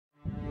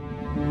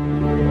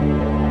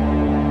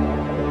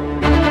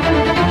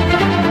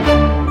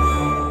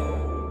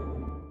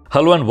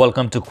Hello and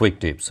welcome to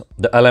Quick Tips,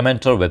 the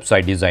Elementor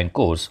website design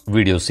course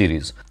video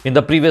series. In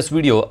the previous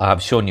video, I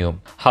have shown you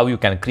how you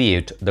can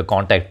create the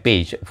contact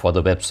page for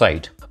the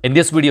website. In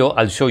this video,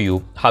 I'll show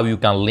you how you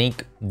can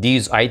link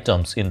these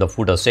items in the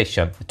footer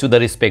section to the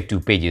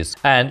respective pages.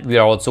 And we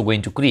are also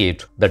going to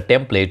create the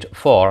template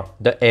for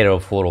the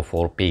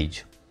𝗟𝗚𝗡𝗙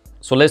page.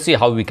 So let's see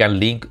how we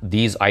can link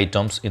these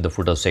items in the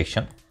footer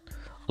section.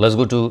 Let's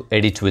go to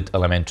Edit with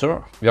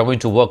Elementor. We are going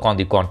to work on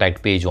the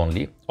contact page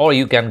only, or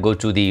you can go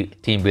to the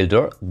theme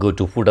builder, go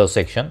to footer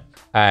section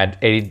and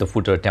edit the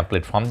footer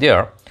template from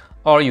there.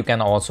 Or you can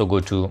also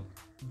go to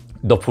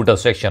the footer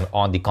section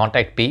on the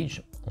contact page,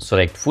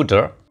 select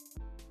footer,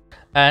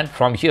 and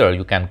from here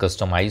you can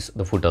customize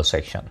the footer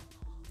section.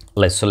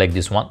 Let's select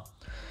this one.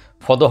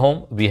 For the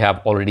home, we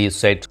have already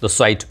set the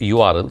site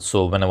URL.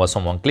 So whenever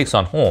someone clicks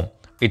on home,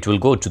 it will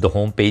go to the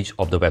home page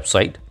of the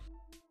website.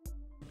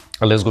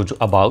 Let's go to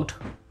About.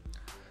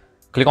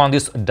 Click on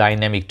this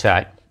dynamic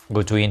tag,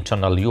 go to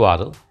internal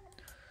URL,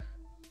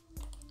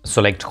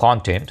 select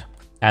content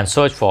and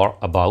search for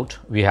About.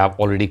 We have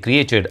already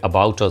created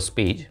About Us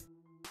page.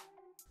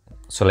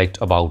 Select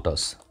About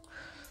Us.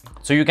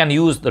 So you can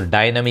use the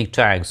dynamic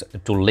tags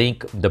to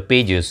link the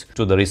pages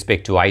to the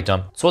respective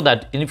item, so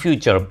that in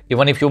future,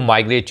 even if you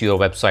migrate your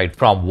website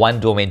from one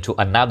domain to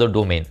another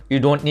domain, you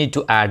don't need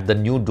to add the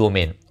new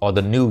domain or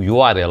the new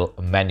URL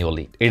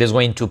manually. It is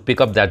going to pick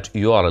up that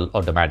URL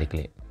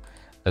automatically.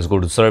 Let's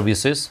go to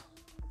services.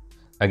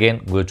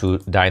 Again, go to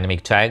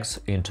dynamic tags,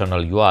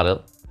 internal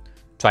URL.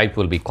 Type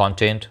will be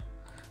content.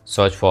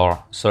 Search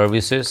for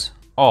services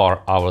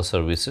or our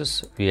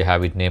services. We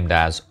have it named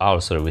as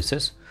our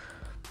services.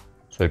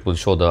 So it will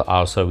show the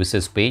our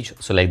services page.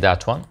 Select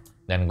that one.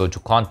 Then go to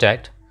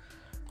contact.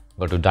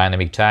 Go to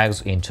dynamic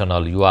tags,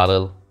 internal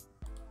URL.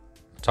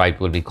 Type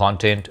will be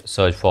content.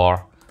 Search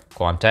for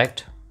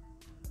contact.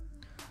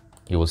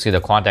 You will see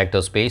the contact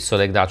us page.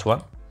 Select that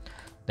one.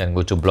 Then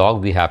go to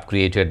blog. We have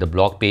created the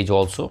blog page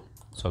also.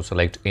 So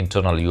select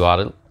internal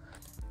URL,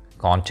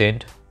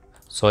 content,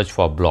 search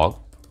for blog.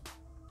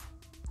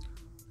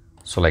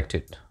 Select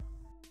it.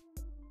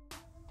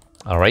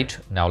 All right,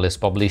 now let's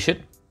publish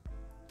it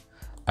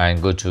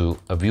and go to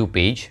a view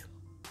page.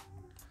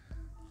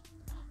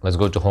 Let's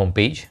go to home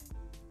page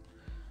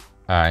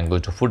and go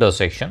to footer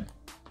section.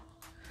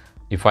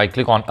 If I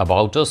click on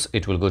About Us,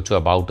 it will go to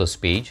About Us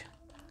page.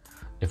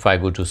 If I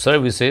go to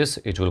services,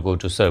 it will go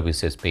to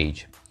services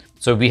page.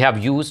 So we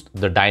have used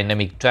the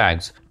dynamic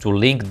tags to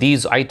link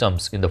these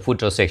items in the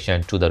footer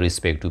section to the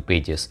respective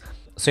pages.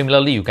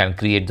 Similarly, you can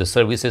create the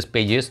services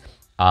pages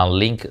and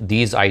link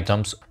these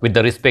items with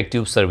the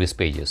respective service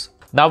pages.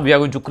 Now we are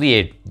going to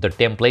create the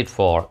template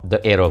for the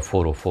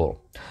𝗟𝗚𝗡𝗙.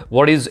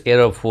 What is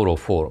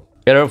𝗟𝗚𝗡𝗙?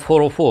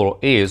 𝗟𝗚𝗡𝗙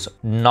is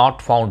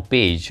not found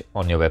page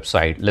on your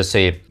website. Let's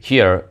say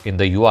here in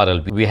the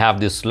URL, we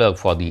have this slug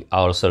for the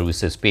our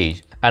services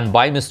page. And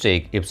by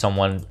mistake, if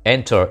someone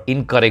enter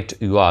incorrect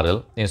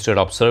URL instead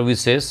of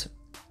services,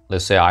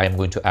 let's say I am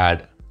going to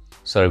add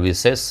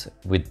services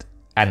with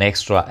an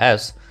extra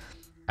S.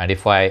 And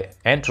if I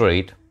enter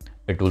it,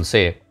 it will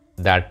say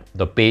that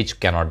the page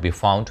cannot be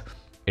found.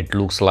 It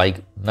looks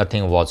like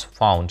nothing was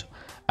found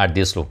at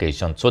this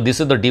location. So this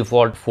is the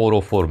default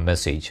 404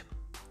 message.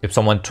 If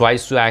someone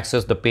tries to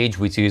access the page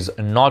which is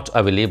not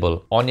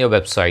available on your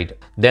website,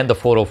 then the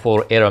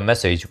 404 error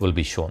message will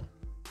be shown.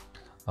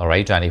 All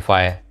right, and if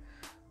I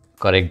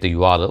correct the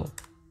URL,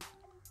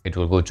 it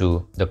will go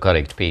to the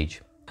correct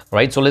page.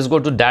 Right, so let's go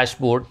to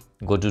dashboard,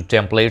 go to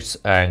templates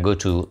and go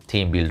to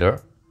theme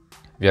builder.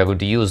 We are going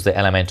to use the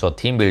Elementor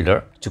theme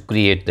builder to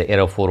create the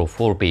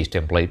𝗟𝗚𝗡𝗙 page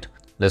template.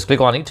 Let's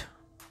click on it.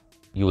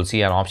 You will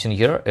see an option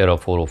here,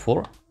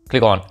 𝗟𝗚𝗡𝗙.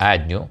 Click on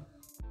add new.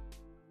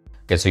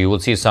 Okay, so you will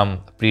see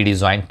some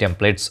pre-designed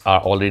templates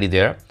are already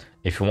there.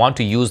 If you want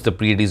to use the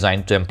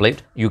pre-designed template,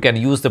 you can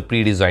use the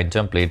pre-designed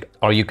template,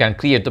 or you can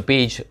create the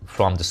page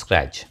from the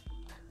scratch.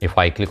 If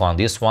I click on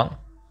this one,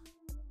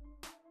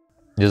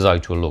 this is how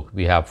it will look.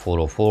 We have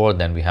 404,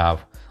 then we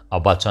have a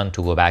button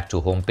to go back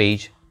to home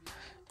page.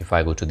 If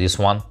I go to this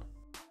one,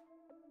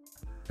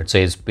 it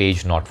says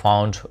page not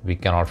found. We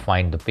cannot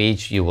find the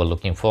page you were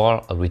looking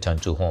for, return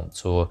to home.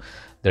 So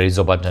there is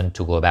a button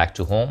to go back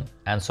to home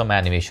and some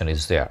animation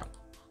is there.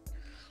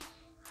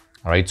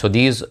 All right, so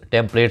these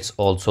templates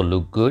also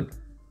look good.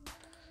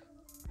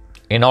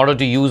 In order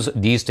to use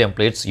these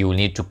templates, you will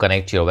need to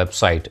connect your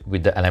website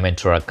with the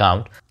Elementor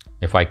account.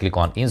 If I click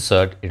on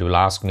insert, it will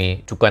ask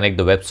me to connect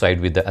the website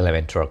with the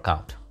Elementor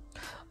account.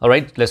 All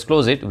right, let's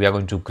close it. We are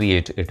going to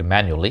create it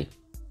manually.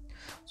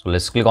 So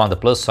let's click on the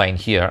plus sign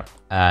here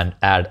and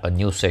add a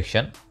new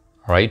section.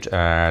 All right,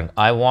 and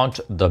I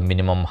want the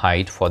minimum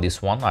height for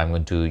this one. I'm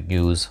going to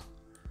use,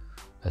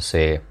 let's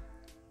say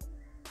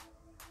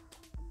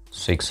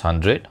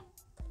 600.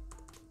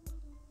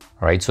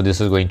 All right, so this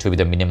is going to be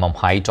the minimum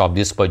height of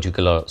this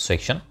particular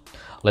section.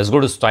 Let's go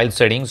to style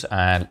settings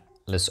and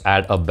let's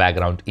add a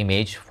background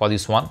image for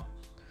this one.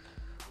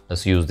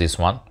 Let's use this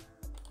one.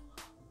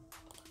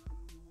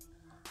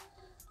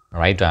 All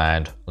right,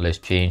 and let's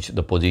change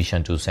the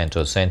position to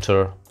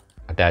center.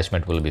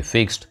 Attachment will be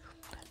fixed.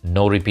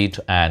 no repeat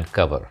and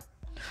cover.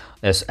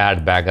 Let's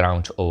add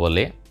background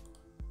overlay.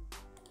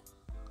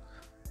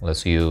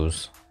 Let's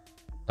use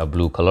the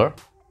blue color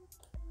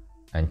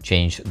and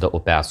change the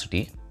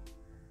opacity.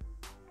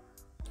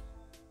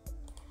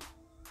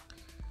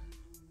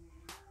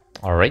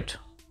 All right,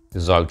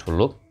 this is how it will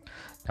look.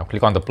 Now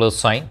click on the plus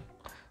sign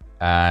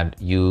and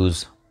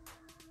use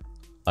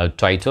a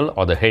title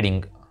or the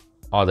heading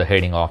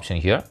option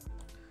here.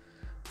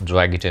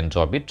 Drag it and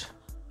drop it.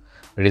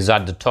 It is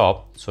at the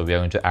top, so we are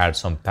going to add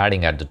some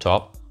padding at the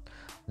top.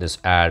 Let's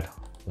add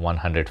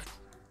 100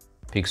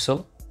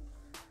 pixel.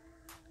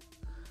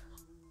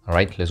 All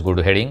right, let's go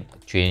to heading,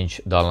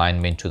 change the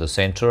alignment to the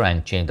center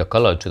and change the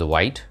color to the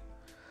white.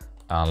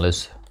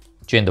 Let's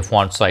change the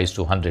font size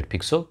to 100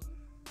 pixel.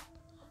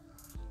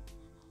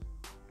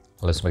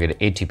 Let's make it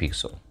 80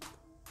 pixel.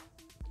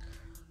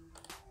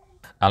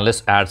 And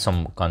let's add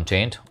some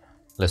content.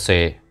 Let's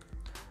say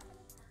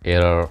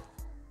error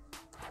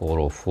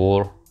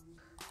 404.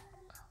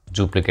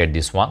 Duplicate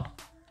this one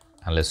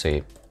and let's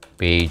say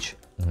page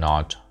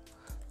not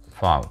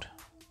found.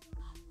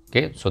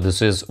 Okay, so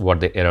this is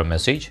what the error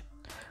message.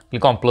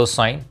 Click on plus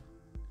sign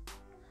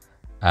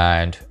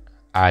and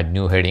add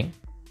new heading.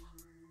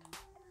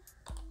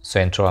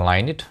 Center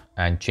align it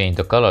and change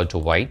the color to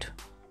white.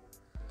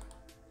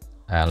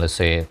 And let's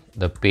say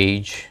the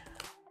page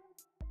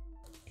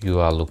you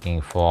are looking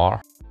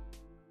for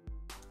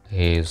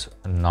is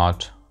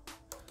not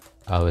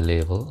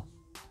available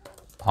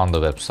on the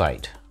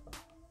website.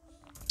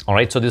 All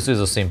right, so this is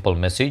a simple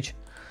message.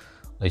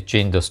 Let's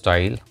change the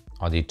style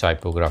or the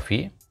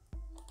typography,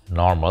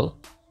 normal.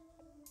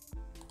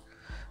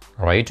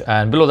 All right,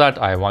 and below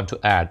that I want to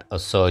add a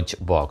search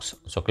box.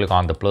 So click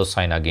on the plus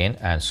sign again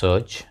and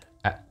search,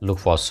 look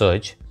for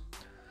search,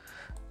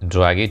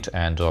 drag it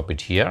and drop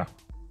it here.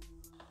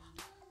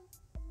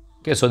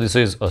 Okay, so this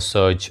is a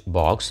search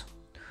box.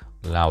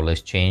 Now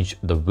let's change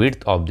the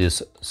width of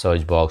this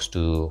search box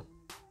to,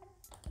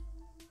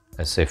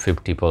 let's say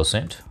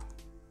 50%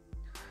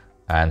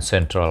 and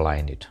center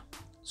align it.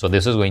 So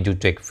this is going to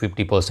take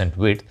 50%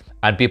 width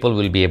and people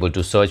will be able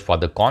to search for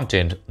the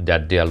content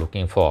that they are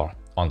looking for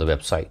on the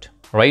website.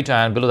 Right,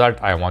 and below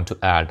that I want to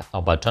add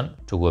a button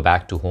to go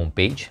back to home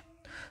page.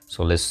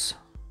 So let's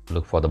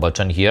look for the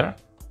button here,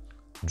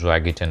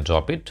 drag it and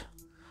drop it,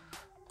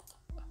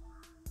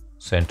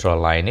 center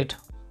align it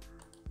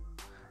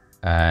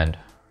and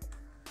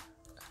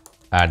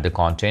add the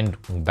content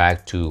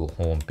back to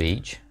home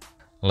page.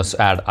 Let's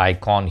add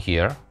icon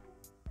here,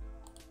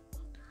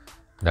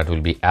 that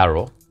will be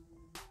arrow,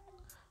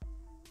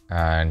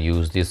 and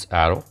use this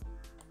arrow.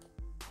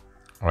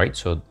 All right,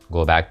 so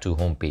go back to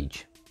home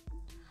page.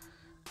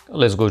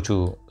 Let's go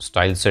to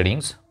style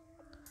settings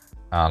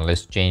and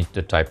let's change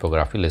the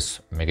typography. Let's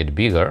make it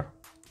bigger.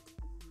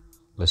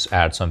 Let's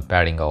add some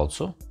padding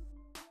also.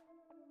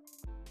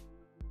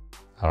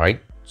 All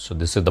right, so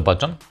this is the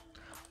button.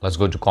 Let's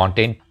go to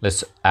content.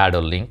 Let's add a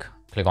link.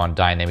 Click on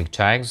dynamic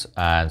tags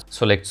and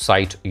select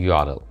site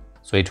URL.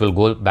 So it will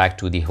go back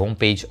to the home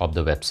page of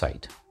the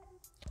website.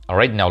 All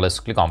right, now let's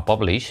click on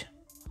publish.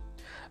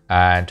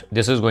 And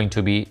this is going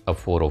to be a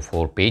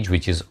 404 page,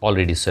 which is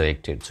already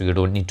selected. So you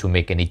don't need to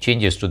make any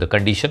changes to the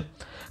condition.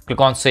 Click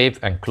on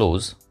save and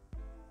close.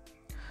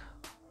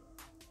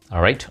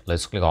 All right,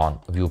 let's click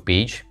on view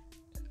page.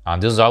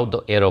 And this is how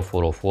the error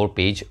 404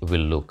 page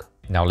will look.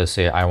 Now let's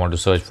say I want to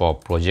search for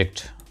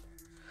project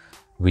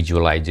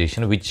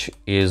visualization, which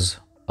is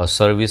a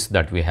service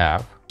that we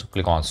have. So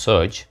click on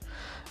search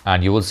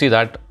and you will see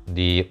that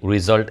the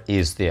result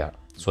is there.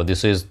 So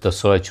this is the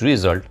search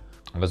result.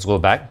 Let's go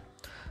back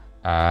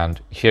and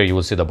here you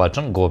will see the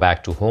button go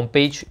back to home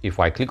page. If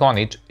I click on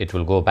it, it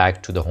will go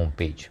back to the home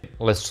page.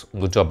 Let's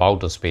go to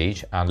about us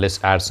page and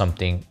let's add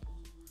something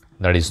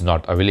that is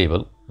not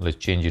available. Let's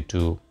change it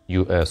to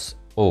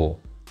USO.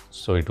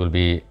 So it will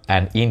be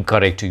an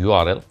incorrect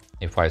URL.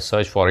 If I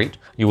search for it,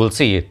 you will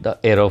see the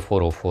error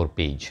 404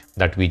 page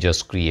that we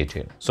just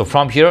created. So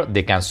from here,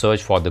 they can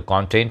search for the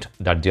content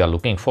that they are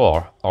looking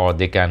for, or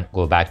they can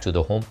go back to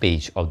the home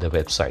page of the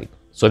website.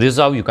 So this is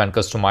how you can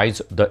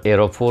customize the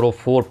error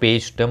 404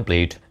 page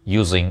template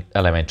using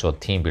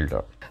Elementor Theme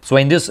Builder. So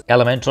in this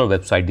Elementor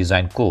website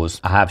design course,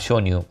 I have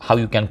shown you how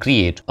you can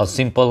create a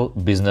simple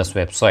business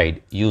website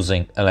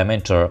using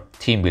Elementor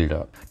Theme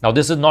Builder. Now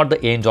this is not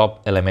the end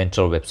of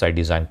Elementor website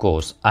design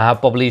course. I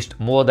have published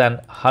more than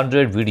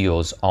 100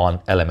 videos on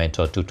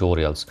Elementor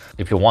tutorials.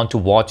 If you want to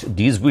watch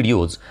these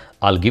videos,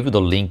 I'll give you the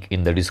link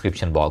in the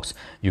description box.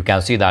 You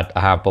can see that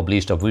I have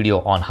published a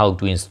video on how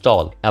to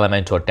install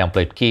Elementor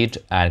Template Kit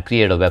and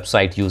create a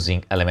website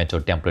using Elementor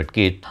Template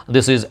Kit.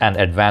 This is an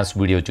advanced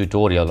video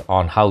tutorial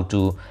on how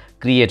to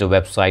create a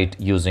website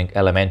using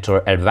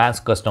Elementor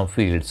advanced custom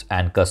fields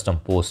and custom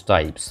post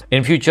types.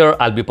 In future,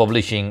 I'll be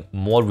publishing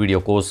more video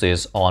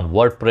courses on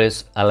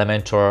WordPress,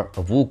 Elementor,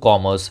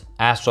 WooCommerce,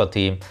 Astra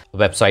theme,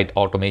 website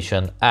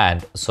automation,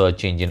 and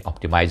search engine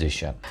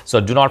optimization. So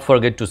do not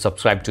forget to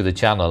subscribe to the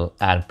channel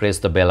and press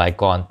the bell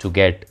icon to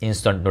get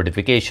instant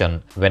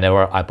notification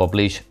whenever I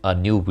publish a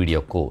new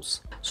video course.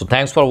 So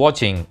thanks for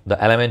watching the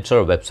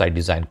Elementor website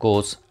design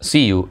course.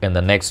 See you in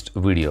the next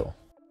video.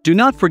 Do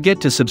not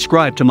forget to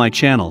subscribe to my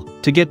channel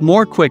to get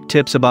more quick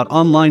tips about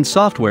online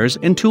softwares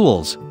and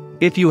tools.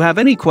 If you have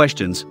any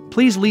questions,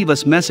 please leave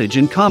us message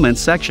in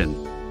comments section.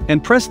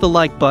 And press the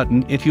like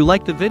button if you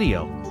like the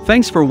video.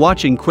 Thanks for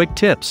watching Quick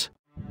Tips.